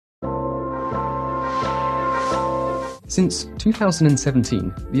Since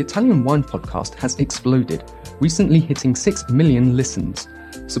 2017, the Italian Wine Podcast has exploded, recently hitting 6 million listens.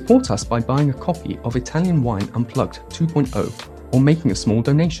 Support us by buying a copy of Italian Wine Unplugged 2.0 or making a small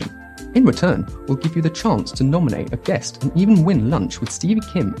donation. In return, we'll give you the chance to nominate a guest and even win lunch with Stevie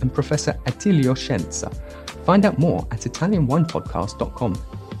Kim and Professor Attilio Scienza. Find out more at italianwinepodcast.com.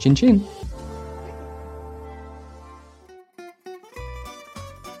 Chin chin!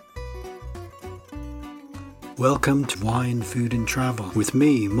 Welcome to Wine, Food and Travel with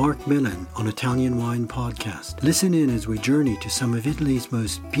me, Marc Millon, on Italian Wine Podcast. Listen in as we journey to some of Italy's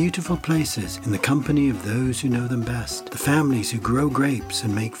most beautiful places in the company of those who know them best, the families who grow grapes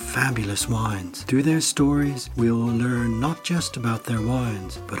and make fabulous wines. Through their stories, we will learn not just about their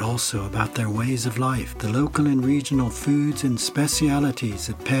wines, but also about their ways of life, the local and regional foods and specialities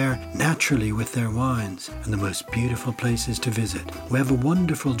that pair naturally with their wines, and the most beautiful places to visit. We have a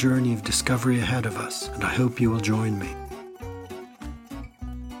wonderful journey of discovery ahead of us, and I hope you will join me.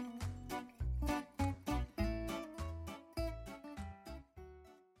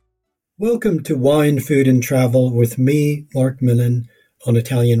 Welcome to Wine, Food and Travel with me, Marc Millon, on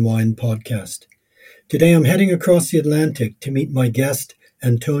Italian Wine Podcast. Today I'm heading across the Atlantic to meet my guest,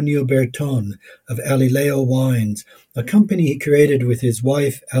 Antonio Bertone of Alileo Wines, a company he created with his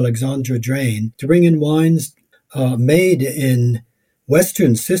wife, Alexandra Drain, to bring in wines made in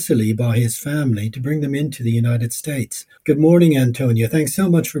Western Sicily by his family to bring them into the United States. Good morning, Antonio. Thanks so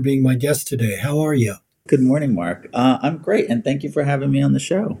much for being my guest today. How are you? Good morning, Marc. I'm great, and thank you for having me on the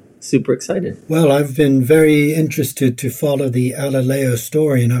show. Super excited. Well, I've been very interested to follow the Alileo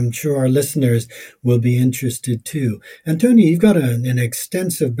story, and I'm sure our listeners will be interested too. Antonio, you've got an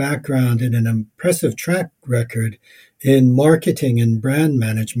extensive background and an impressive track record in marketing and brand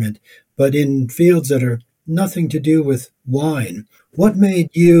management, but in fields that are nothing to do with wine. What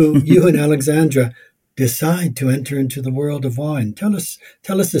made you and Alexandra decide to enter into the world of wine? Tell us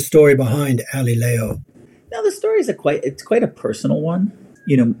the story behind Alileo. Now, the story is quite a personal one.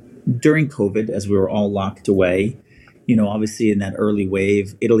 During COVID, as we were all locked away, obviously in that early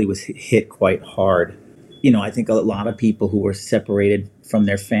wave, Italy was hit quite hard. I think a lot of people who were separated from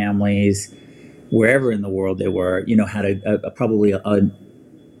their families, wherever in the world they were, had probably an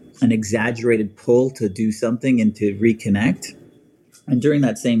exaggerated pull to do something and to reconnect. And during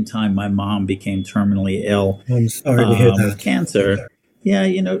that same time, my mom became terminally ill. I'm sorry to hear that. With cancer. Yeah,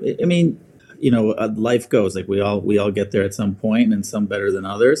 life goes. Like we all get there at some point, and some better than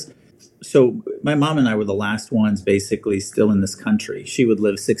others. So my mom and I were the last ones basically still in this country. She would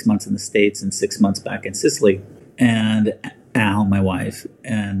live 6 months in the States and 6 months back in Sicily. And Al, my wife,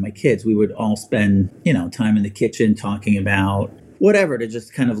 and my kids, we would all spend, time in the kitchen talking about whatever to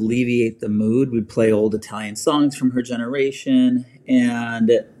just kind of alleviate the mood. We'd play old Italian songs from her generation.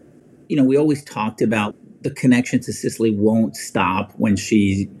 And, we always talked about the connection to Sicily won't stop when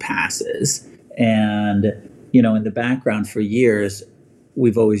she passes. And, in the background for years,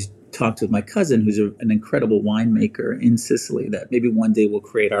 we've always talked with my cousin, who's an incredible winemaker in Sicily, that maybe one day we'll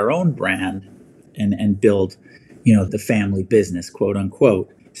create our own brand and build, the family business, quote unquote.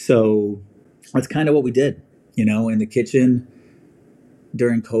 So that's kind of what we did, in the kitchen.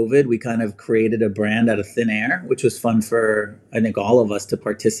 During COVID, we kind of created a brand out of thin air, which was fun for, I think, all of us to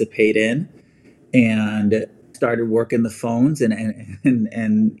participate in, and started working the phones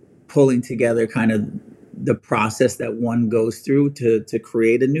and pulling together kind of the process that one goes through to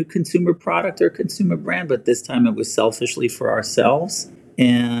create a new consumer product or consumer brand. But this time it was selfishly for ourselves.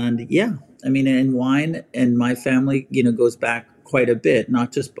 And in wine, and my family, goes back quite a bit,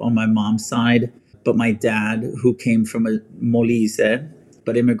 not just on my mom's side, but my dad, who came from a Molise,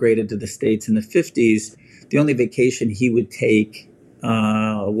 but immigrated to the States in the 50s. The only vacation he would take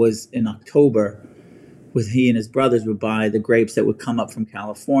was in October, with he and his brothers would buy the grapes that would come up from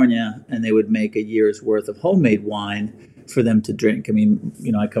California, and they would make a year's worth of homemade wine for them to drink.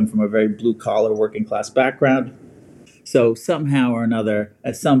 I come from a very blue-collar, working-class background. So somehow or another,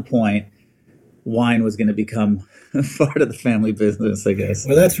 at some point, wine was going to become part of the family business, I guess.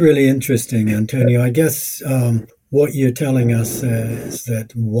 Well, that's really interesting, Antonio. I guess what you're telling us is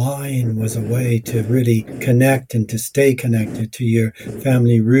that wine was a way to really connect and to stay connected to your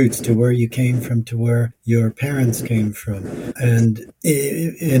family roots, to where you came from, to where your parents came from. And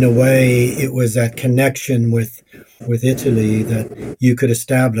in a way, it was that connection with Italy that you could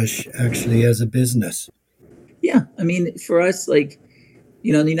establish actually as a business. Yeah. For us, in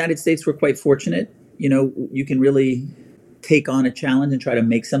the United States, we're quite fortunate. You can really take on a challenge and try to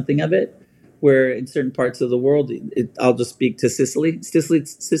make something of it. Where in certain parts of the world, I'll just speak to Sicily. Sicily,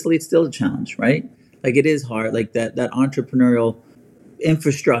 it's still a challenge, right? It is hard. That entrepreneurial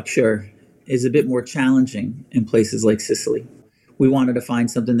infrastructure is a bit more challenging in places like Sicily. We wanted to find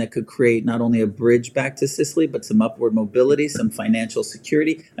something that could create not only a bridge back to Sicily, but some upward mobility, some financial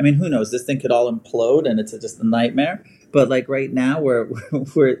security. I mean, who knows? This thing could all implode and it's just a nightmare. But like right now,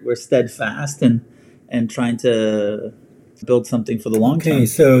 we're steadfast and trying to build something for the long term. Okay,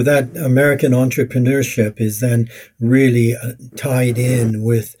 so that American entrepreneurship is then really tied in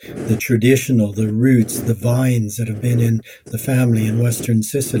with the traditional, the roots, the vines that have been in the family in Western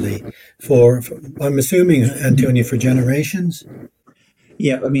Sicily for I'm assuming, Antonio, for generations?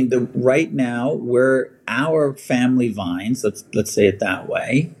 Yeah, I mean, right now, our family vines, let's say it that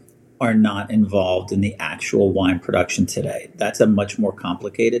way, are not involved in the actual wine production today. That's a much more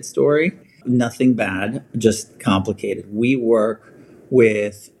complicated story. Nothing bad, just complicated. We work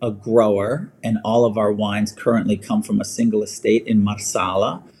with a grower, and all of our wines currently come from a single estate in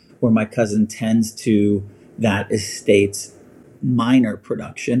Marsala, where my cousin tends to that estate's minor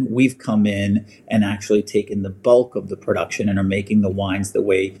production. We've come in and actually taken the bulk of the production and are making the wines the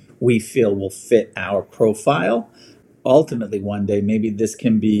way we feel will fit our profile. Ultimately, one day, maybe this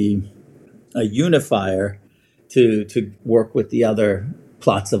can be a unifier to work with the other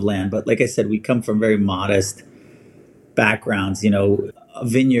plots of land. But like I said, we come from very modest backgrounds. A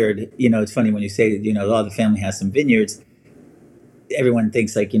vineyard, it's funny when you say, the family has some vineyards. Everyone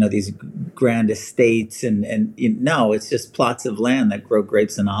thinks like, these grand estates and no, it's just plots of land that grow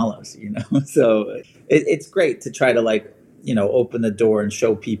grapes and olives, So it's great to try to open the door and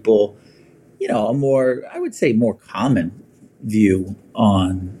show people, a more, I would say more common view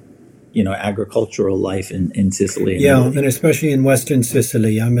on agricultural life in Sicily. Yeah, and especially in Western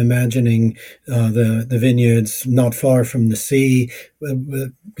Sicily. I'm imagining the vineyards not far from the sea,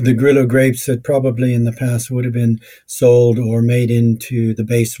 the Grillo grapes that probably in the past would have been sold or made into the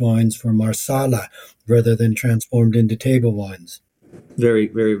base wines for Marsala rather than transformed into table wines. Very,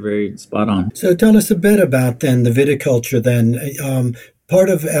 very, very spot on. So tell us a bit about then the viticulture then. Part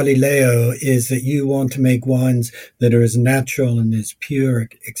of Alileo is that you want to make wines that are as natural and as pure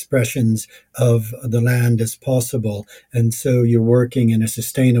expressions of the land as possible. And so you're working in a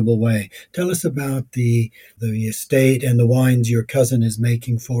sustainable way. Tell us about the estate and the wines your cousin is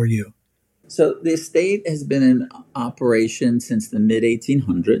making for you. So the estate has been in operation since the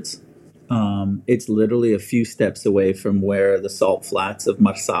mid-1800s. It's literally a few steps away from where the salt flats of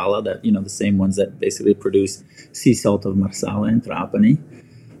Marsala, that the same ones that basically produce sea salt of Marsala and Trapani.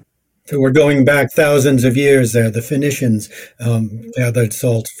 So we're going back thousands of years there. The Phoenicians gathered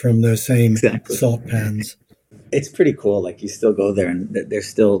salt from those same salt pans. It's pretty cool. Like you still go there, and there's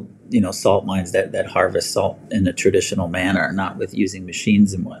still salt mines that harvest salt in the traditional manner, not with using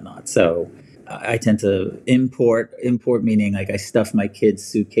machines and whatnot. So I tend to import meaning like I stuff my kid's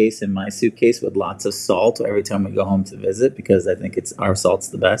suitcase in my suitcase with lots of salt every time we go home to visit because I think our salt's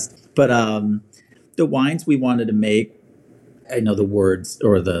the best. But the wines we wanted to make, I know the words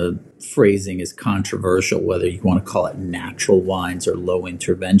or the phrasing is controversial, whether you want to call it natural wines or low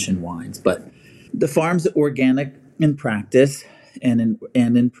intervention wines, but the farm's organic in practice and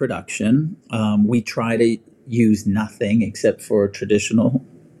in production. We try to use nothing except for traditional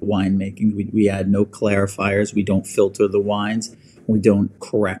winemaking. We add no clarifiers. We don't filter the wines. We don't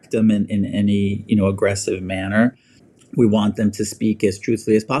correct them in any aggressive manner. We want them to speak as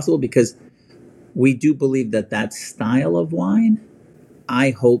truthfully as possible because we do believe that style of wine,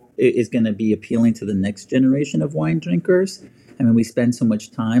 I hope, is going to be appealing to the next generation of wine drinkers. I mean, we spend so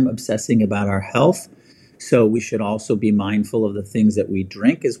much time obsessing about our health, so we should also be mindful of the things that we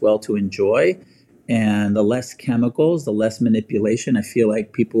drink as well to enjoy. And the less chemicals, the less manipulation, I feel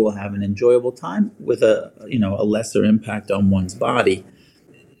like people will have an enjoyable time with a lesser impact on one's body.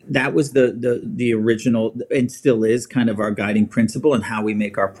 That was the original and still is kind of our guiding principle in how we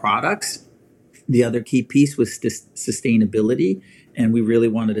make our products. The other key piece was sustainability, and we really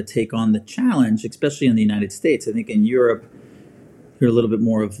wanted to take on the challenge, especially in the United States. I think in Europe, you're a little bit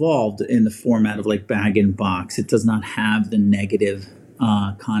more evolved in the format of like bag and box. It does not have the negative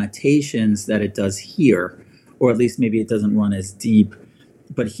connotations that it does here, or at least maybe it doesn't run as deep.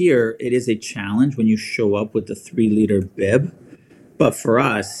 But here, it is a challenge when you show up with the 3-liter bib. But for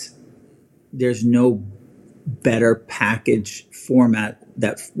us, there's no better package format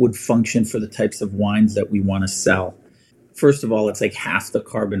that would function for the types of wines that we want to sell. First of all, it's like half the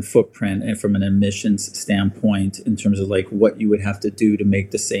carbon footprint and from an emissions standpoint in terms of like what you would have to do to make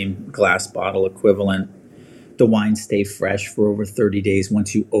the same glass bottle equivalent. The wines stay fresh for over 30 days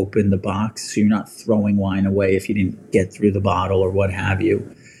once you open the box. So you're not throwing wine away if you didn't get through the bottle or what have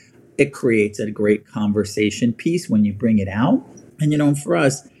you. It creates a great conversation piece when you bring it out. And, for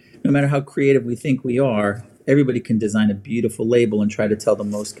us, no matter how creative we think we are, everybody can design a beautiful label and try to tell the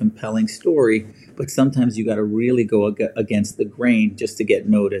most compelling story, but sometimes you got to really go against the grain just to get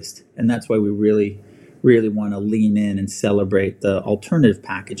noticed. And that's why we really want to lean in and celebrate the alternative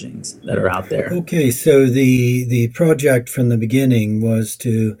packagings that are out there. Okay, so the project from the beginning was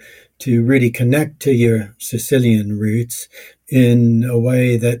to really connect to your Sicilian roots in a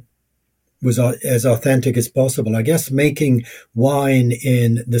way that was as authentic as possible. I guess making wine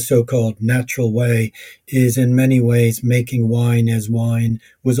in the so-called natural way is in many ways making wine as wine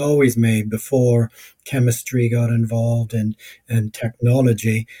was always made before chemistry got involved and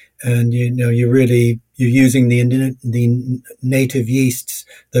technology. And you're using the native yeasts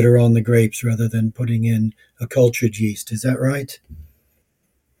that are on the grapes rather than putting in a cultured yeast. Is that right?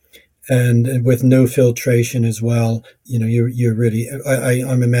 And with no filtration as well, you're really,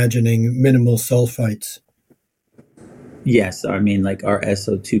 I'm imagining minimal sulfites. Yes, I mean, like our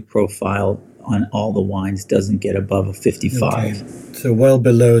SO2 profile on all the wines doesn't get above a 55. Okay. So well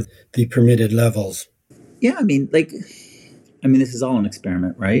below the permitted levels. Yeah, I mean, this is all an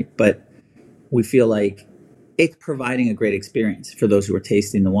experiment, right? But we feel like it's providing a great experience for those who are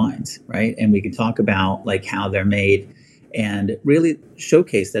tasting the wines, right? And we can talk about like how they're made and really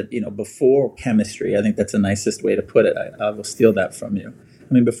showcase that, before chemistry. I think that's the nicest way to put it. I will steal that from you.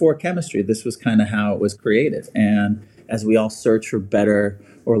 I mean, before chemistry, this was kind of how it was created. And as we all search for better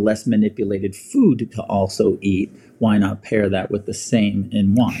or less manipulated food to also eat, why not pair that with the same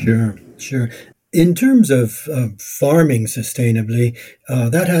in wine? Sure. In terms of farming sustainably,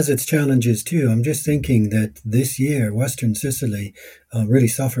 that has its challenges too. I'm just thinking that this year, Western Sicily really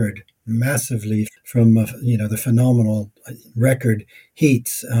suffered massively from the phenomenal record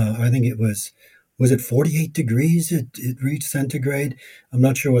heats. I think it was it 48 degrees it reached centigrade. I'm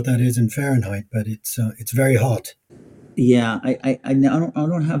not sure what that is in Fahrenheit, but it's very hot. Yeah, I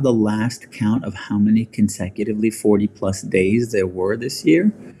don't have the last count of how many consecutively 40 plus days there were this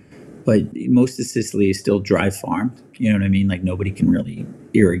year, but most of Sicily is still dry farmed. You know what I mean? Like nobody can really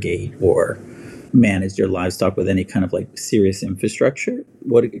irrigate or manage their livestock with any kind of like serious infrastructure.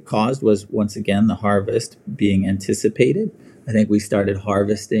 What it caused was, once again, the harvest being anticipated. I think we started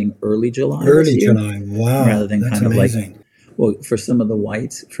harvesting early July. July, wow! Rather than that's kind of amazing. like, well, for some of the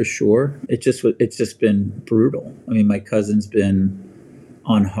whites, for sure, it's just been brutal. I mean, my cousin's been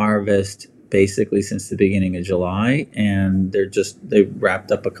on harvest basically since the beginning of July, and they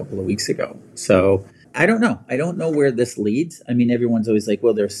wrapped up a couple of weeks ago. So I don't know. I don't know where this leads. I mean, everyone's always like,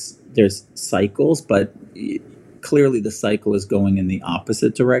 well, there's cycles, but clearly the cycle is going in the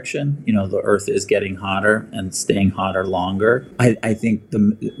opposite direction. The earth is getting hotter and staying hotter longer. I think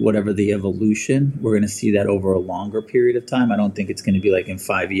whatever the evolution, we're going to see that over a longer period of time. I don't think it's going to be like in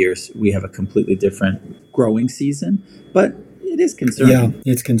 5 years we have a completely different growing season, but it is concerning. Yeah,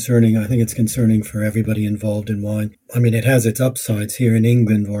 it's concerning. I think it's concerning for everybody involved in wine. I mean, it has its upsides here in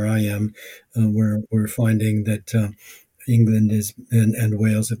England, where I am. We're finding that England and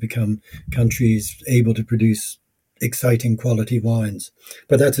Wales have become countries able to produce exciting quality wines,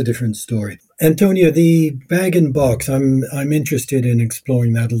 but that's a different story. Antonio, the bag and box, I'm interested in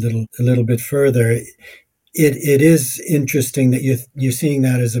exploring that a little bit further. It is interesting that you're seeing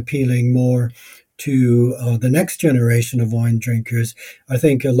that as appealing more to the next generation of wine drinkers. I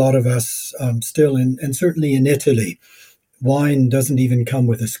think a lot of us still, and certainly in Italy, wine doesn't even come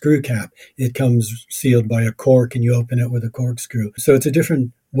with a screw cap. It comes sealed by a cork and you open it with a corkscrew. So it's a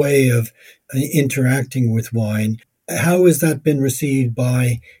different way of interacting with wine. How has that been received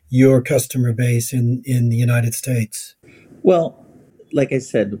by your customer base in the United States? Well, like I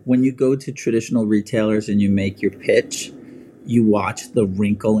said, when you go to traditional retailers and you make your pitch, you watch the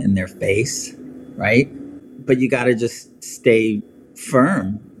wrinkle in their face, right? But you got to just stay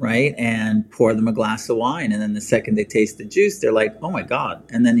firm, right? And pour them a glass of wine. And then the second they taste the juice, they're like, oh my God.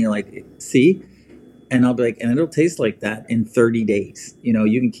 And then you're like, see? And I'll be like, and it'll taste like that in 30 days.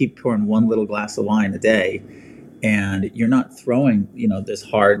 You can keep pouring one little glass of wine a day and you're not throwing, this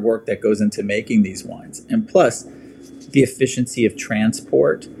hard work that goes into making these wines. And plus the efficiency of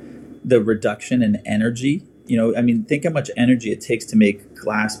transport, the reduction in energy. Think how much energy it takes to make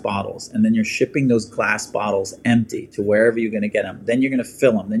glass bottles. And then you're shipping those glass bottles empty to wherever you're going to get them. Then you're going to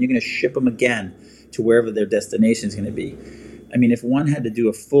fill them. Then you're going to ship them again to wherever their destination is going to be. I mean, if one had to do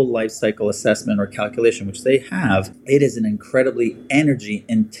a full life cycle assessment or calculation, which they have, it is an incredibly energy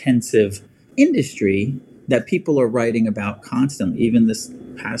intensive industry that people are writing about constantly. Even this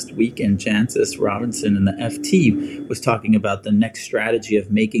past weekend, Jancis Robinson in the FT was talking about the next strategy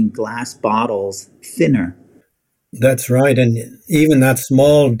of making glass bottles thinner. That's right. And even that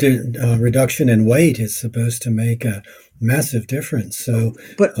small reduction in weight is supposed to make a massive difference. So,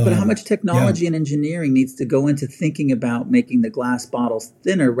 but how much yeah, technology and engineering needs to go into thinking about making the glass bottles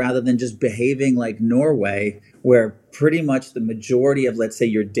thinner rather than just behaving like Norway, where pretty much the majority of, let's say,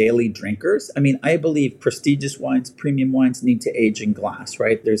 your daily drinkers. I mean, I believe prestigious wines, premium wines need to age in glass,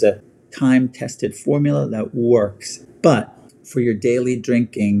 right? There's a time-tested formula that works. But for your daily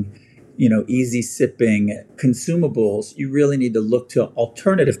drinking, easy sipping consumables, you really need to look to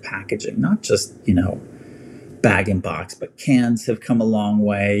alternative packaging, not just, bag and box, but cans have come a long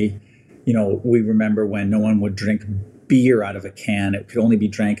way. We remember when no one would drink beer out of a can. It could only be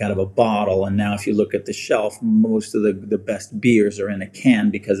drank out of a bottle. And now if you look at the shelf, most of the best beers are in a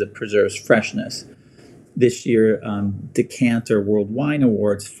can because it preserves freshness. This year, Decanter World Wine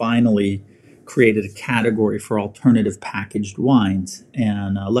Awards finally created a category for alternative packaged wines.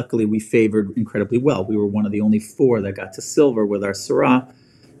 And luckily, we favored incredibly well. We were one of the only 4 that got to silver with our Syrah.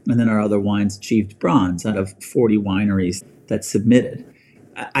 And then our other wines achieved bronze out of 40 wineries that submitted.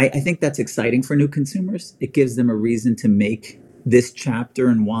 I think that's exciting for new consumers. It gives them a reason to make this chapter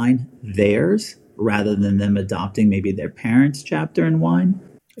in wine theirs rather than them adopting maybe their parents' chapter in wine.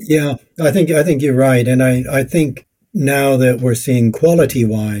 yeah, I think you're right, and I think now that we're seeing quality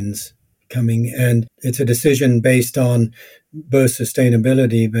wines coming, and it's a decision based on both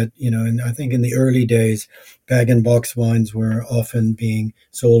sustainability, but and I think in the early days, bag and box wines were often being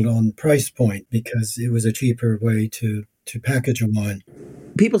sold on price point because it was a cheaper way to package a wine.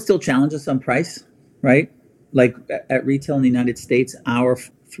 People still challenge us on price, right? Like at retail in the United States, our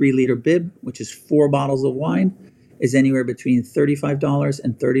 3-liter bib, which is 4 bottles of wine, is anywhere between $35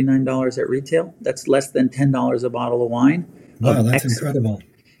 and $39 at retail. That's less than $10 a bottle of wine. Wow, that's incredible.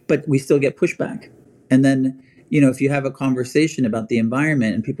 But we still get pushback. And then, if you have a conversation about the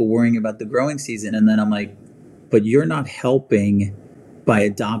environment and people worrying about the growing season, and then I'm like, but you're not helping by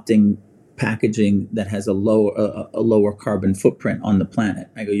adopting packaging that has a lower carbon footprint on the planet.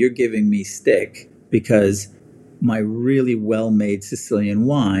 I go, you're giving me stick because my really well-made Sicilian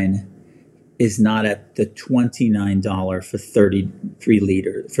wine is not at the $29 for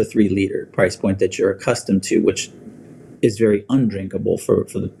 3-liter price point that you're accustomed to, which is very undrinkable for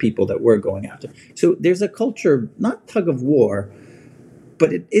the people that we're going after. So there's a culture, not tug of war,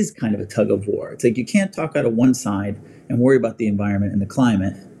 but it is kind of a tug of war. It's like you can't talk out of one side and worry about the environment and the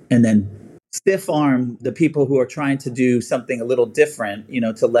climate and then stiff arm the people who are trying to do something a little different,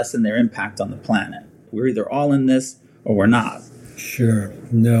 to lessen their impact on the planet. We're either all in this or we're not. Sure.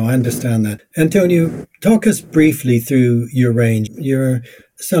 No, I understand that. Antonio, talk us briefly through your range. You're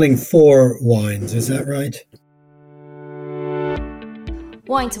selling 4 wines, is that right?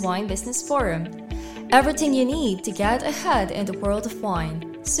 Wine to Wine Business Forum. Everything you need to get ahead in the world of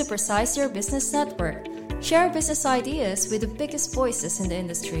wine. Supersize your business network. Share business ideas with the biggest voices in the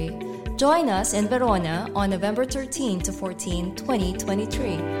industry. Join us in Verona on November 13 to 14,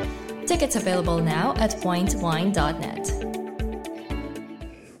 2023. Tickets available now at winetowine.net.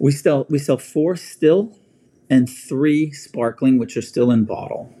 We sell 4 still and 3 sparkling, which are still in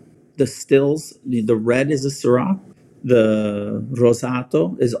bottle. The stills, the red is a Syrah. The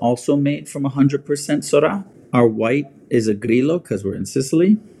Rosato is also made from 100% Syrah. Our white is a Grillo because we're in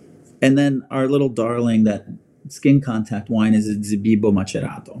Sicily. And then our little darling, that skin contact wine, is a Zebibo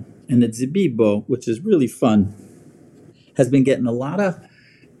Macerato. And the Zebibo, which is really fun, has been getting a lot of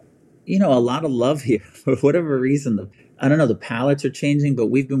love here for whatever reason. I don't know, the palates are changing, but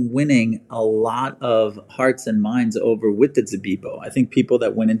we've been winning a lot of hearts and minds over with the Zebibo. I think people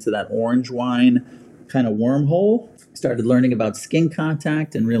that went into that orange wine kind of wormhole started learning about skin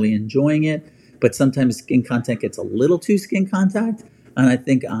contact and really enjoying it. But sometimes skin contact gets a little too skin contact. And I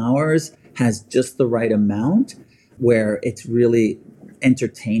think ours has just the right amount where it's really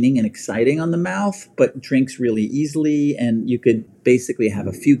entertaining and exciting on the mouth, but drinks really easily. And you could basically have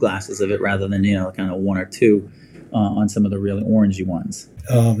a few glasses of it rather than, kind of 1 or 2 on some of the really orangey ones.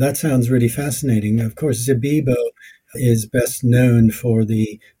 That sounds really fascinating. Of course, Zebibo is best known for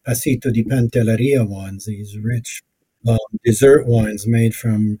the Passito di Pantelleria wines, these rich dessert wines made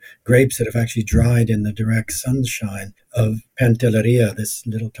from grapes that have actually dried in the direct sunshine of Pantelleria, this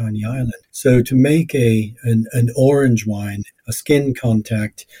little tiny island. So to make an orange wine, a skin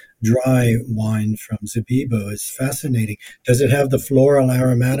contact dry wine from Zebibo is fascinating. Does it have the floral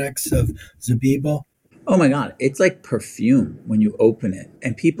aromatics of Zebibo? Oh my God, it's like perfume when you open it.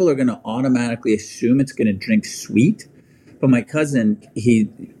 And people are going to automatically assume it's going to drink sweet. But my cousin,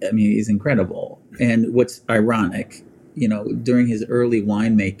 he's incredible. And what's ironic, during his early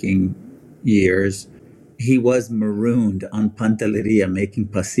winemaking years, he was marooned on Pantelleria making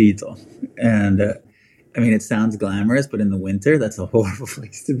Passito. And it sounds glamorous, but in the winter, that's a horrible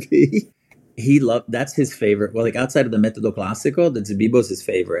place to be. That's his favorite. Well, like outside of the Metodo Classico, the Zebibo is his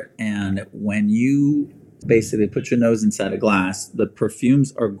favorite. And when you basically put your nose inside a glass, the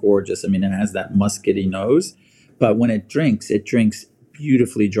perfumes are gorgeous. I mean, it has that muscety nose, but when it drinks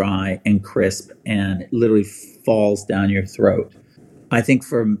beautifully dry and crisp and it literally falls down your throat. I think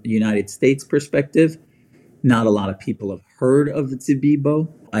from the United States perspective, not a lot of people have heard of the Zebibo.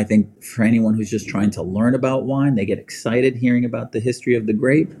 I think for anyone who's just trying to learn about wine, they get excited hearing about the history of the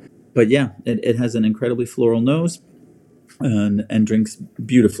grape. But yeah, it has an incredibly floral nose and drinks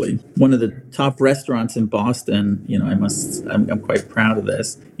beautifully. One of the top restaurants in Boston, I'm quite proud of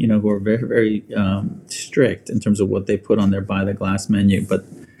this, who are very, very strict in terms of what they put on their by the glass menu. But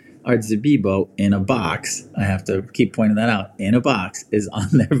our Zebibo in a box, I have to keep pointing that out, in a box is on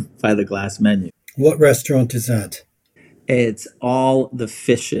their by the glass menu. What restaurant is that? It's All the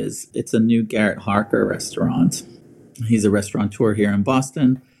Fishes. It's a new Garrett Harker restaurant. He's a restaurateur here in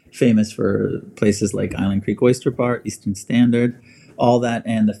Boston, famous for places like Island Creek Oyster Bar, Eastern Standard, all that.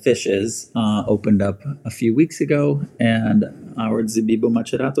 And the Fishes opened up a few weeks ago, and our Zebibo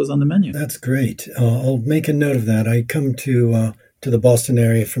Macerato is on the menu. That's great. I'll make a note of that. I come to the Boston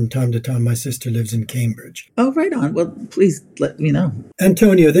area from time to time. My sister lives in Cambridge. Oh, right on. Well, please let me know.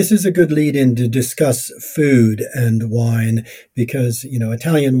 Antonio, this is a good lead-in to discuss food and wine because,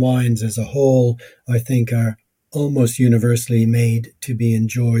 Italian wines as a whole, I think, are almost universally made to be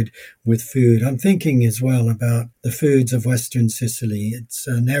enjoyed with food. I'm thinking as well about the foods of Western Sicily. It's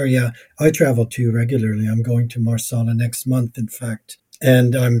an area I travel to regularly. I'm going to Marsala next month, in fact.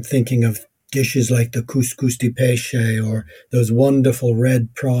 And I'm thinking of dishes like the couscous di pesce or those wonderful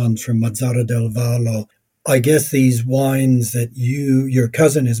red prawns from Mazzara del Vallo. I guess these wines that your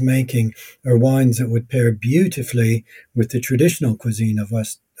cousin is making are wines that would pair beautifully with the traditional cuisine of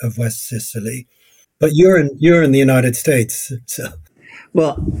West Sicily. But you're in the United States, so.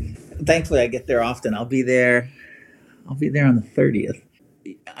 Well, thankfully I get there often. I'll be there on the 30th.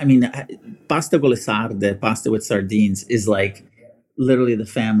 I mean, pasta con le sarde, pasta with sardines, is like literally the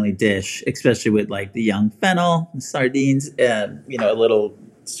family dish, especially with like the young fennel, sardines, and a little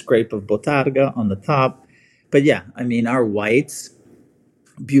scrape of botarga on the top. But yeah, I mean, our whites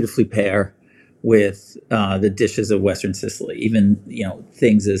beautifully pair with the dishes of Western Sicily. Even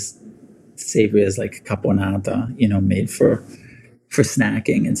things as savory as like caponata, made for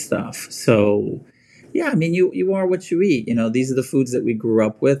snacking and stuff. So yeah, I mean, you are what you eat. These are the foods that we grew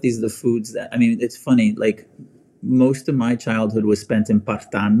up with. These are the foods that, I mean, it's funny, like most of my childhood was spent in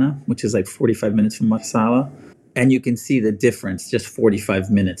Partanna, which is like 45 minutes from Marsala. And you can see the difference, just 45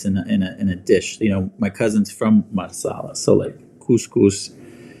 minutes in a dish. My cousin's from Marsala, so like couscous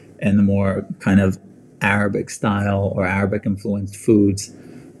and the more kind of Arabic style or Arabic influenced foods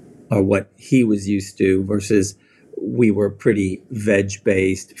are what he was used to, versus we were pretty veg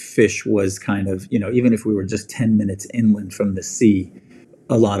based. Fish was kind of, even if we were just 10 minutes inland from the sea,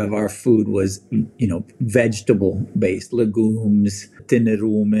 a lot of our food was, vegetable based, legumes,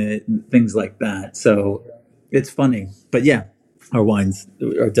 tenerume, things like that. So it's funny. But yeah, our wines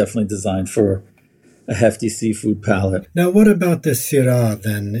are definitely designed for a hefty seafood palate. Now, what about the Syrah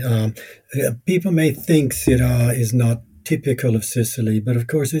then? People may think Syrah is not typical of Sicily, but of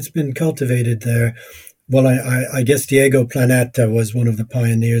course it's been cultivated there. Well, I guess Diego Planeta was one of the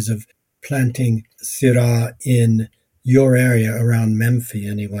pioneers of planting Syrah in your area around Menfi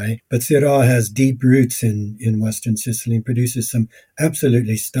anyway. But Syrah has deep roots in Western Sicily and produces some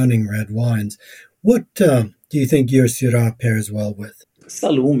absolutely stunning red wines. What do you think your Syrah pairs well with?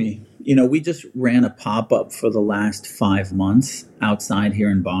 Salumi. We just ran a pop-up for the last 5 months outside here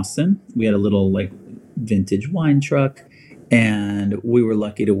in Boston. We had a little like vintage wine truck, and we were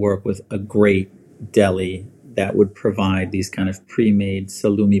lucky to work with a great deli that would provide these kind of pre-made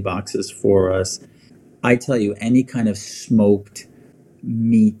salumi boxes for us. I tell you, any kind of smoked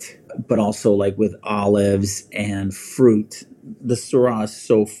meat, but also like with olives and fruit, the Syrah is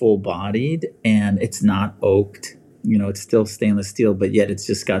so full-bodied and it's not oaked. It's still stainless steel, but yet it's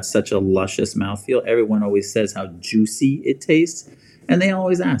just got such a luscious mouthfeel. Everyone always says how juicy it tastes. And they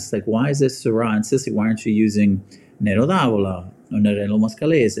always ask, like, why is this Syrah in Sicily? Why aren't you using Nero d'Avola or Nerello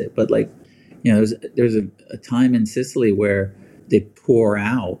Mascalese? But like, there's a time in Sicily where they pour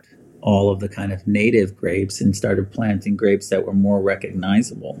out all of the kind of native grapes and started planting grapes that were more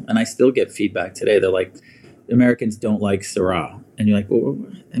recognizable. And I still get feedback today. They're like, Americans don't like Syrah. And you're like, well,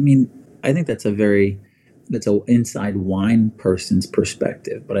 I mean, I think that's an inside wine person's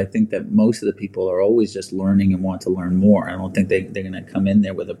perspective. But I think that most of the people are always just learning and want to learn more. I don't think they're going to come in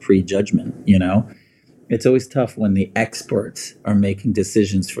there with a prejudgment, It's always tough when the experts are making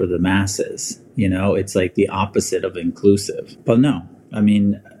decisions for the masses. It's like the opposite of inclusive. But no, I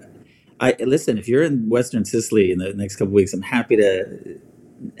mean, Listen, if you're in Western Sicily in the next couple of weeks, I'm happy to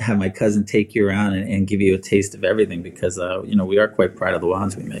have my cousin take you around and give you a taste of everything because, we are quite proud of the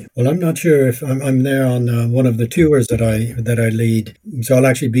wines we make. Well, I'm not sure if I'm there on one of the tours that I lead, so I'll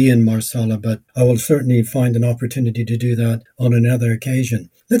actually be in Marsala, but I will certainly find an opportunity to do that on another occasion.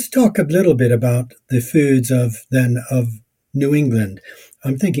 Let's talk a little bit about the foods of New England.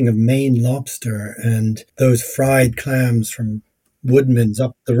 I'm thinking of Maine lobster and those fried clams from Woodman's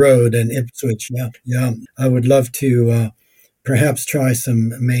up the road and Ipswich. Yeah. I would love to perhaps try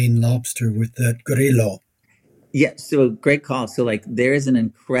some Maine lobster with that grillo. Yeah, so great call. So there is an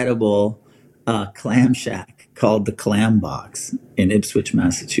incredible clam shack called the Clam Box in Ipswich,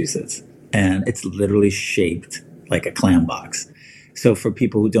 Massachusetts. And it's literally shaped like a clam box. So for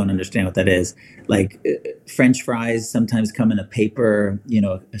people who don't understand what that is, French fries sometimes come in a paper,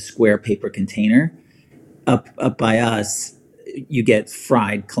 a square paper container. Up by us, you get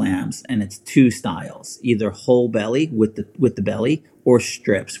fried clams, and it's two styles: either whole belly with the belly, or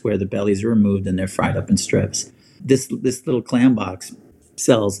strips where the bellies are removed and they're fried up in strips. This little clam box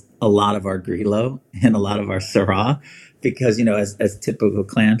sells a lot of our grillo and a lot of our syrah because, as typical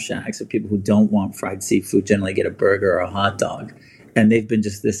clam shacks, so people who don't want fried seafood generally get a burger or a hot dog. And they've been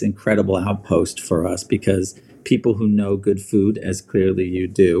just this incredible outpost for us because people who know good food, as clearly you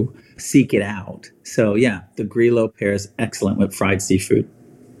do, seek it out. So yeah, the grillo pairs excellent with fried seafood.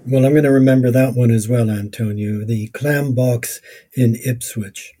 Well, I'm going to remember that one as well, Antonio. The Clam Box in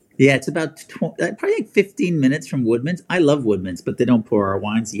Ipswich. Yeah, it's about probably 15 minutes from Woodman's. I love Woodman's, but they don't pour our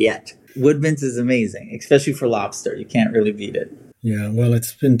wines yet. Woodman's is amazing, especially for lobster. You can't really beat it. Yeah, well,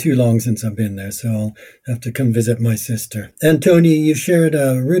 it's been too long since I've been there, so I'll have to come visit my sister. Antonio, you've shared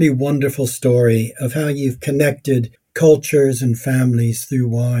a really wonderful story of how you've connected cultures and families through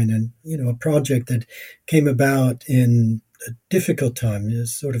wine, and, a project that came about in a difficult time,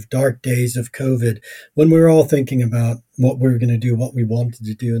 sort of dark days of COVID, when we were all thinking about what we were going to do, what we wanted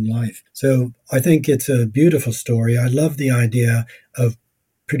to do in life. So I think it's a beautiful story. I love the idea of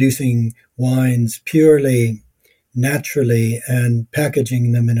producing wines purely naturally and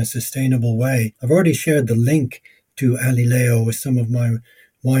packaging them in a sustainable way. I've already shared the link to Alileo with some of my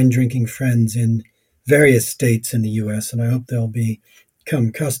wine drinking friends in various states in the U.S., and I hope they'll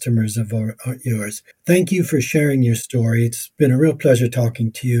become customers of yours. Thank you for sharing your story. It's been a real pleasure talking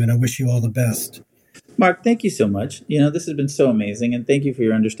to you, and I wish you all the best. Mark, thank you so much. This has been so amazing, and thank you for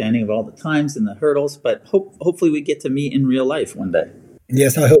your understanding of all the times and the hurdles, but hopefully we get to meet in real life one day.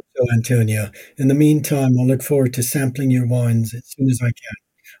 Yes, I hope so, Antonio. In the meantime, I'll look forward to sampling your wines as soon as I can.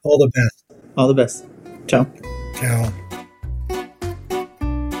 All the best. All the best. Ciao. Ciao.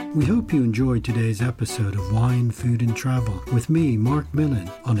 We hope you enjoyed today's episode of Wine, Food and Travel with me, Marc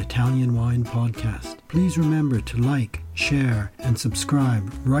Millon, on Italian Wine Podcast. Please remember to like, share, and subscribe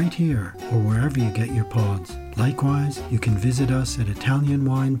right here or wherever you get your pods. Likewise, you can visit us at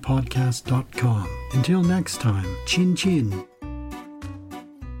ItalianWinePodcast.com. Until next time, chin chin.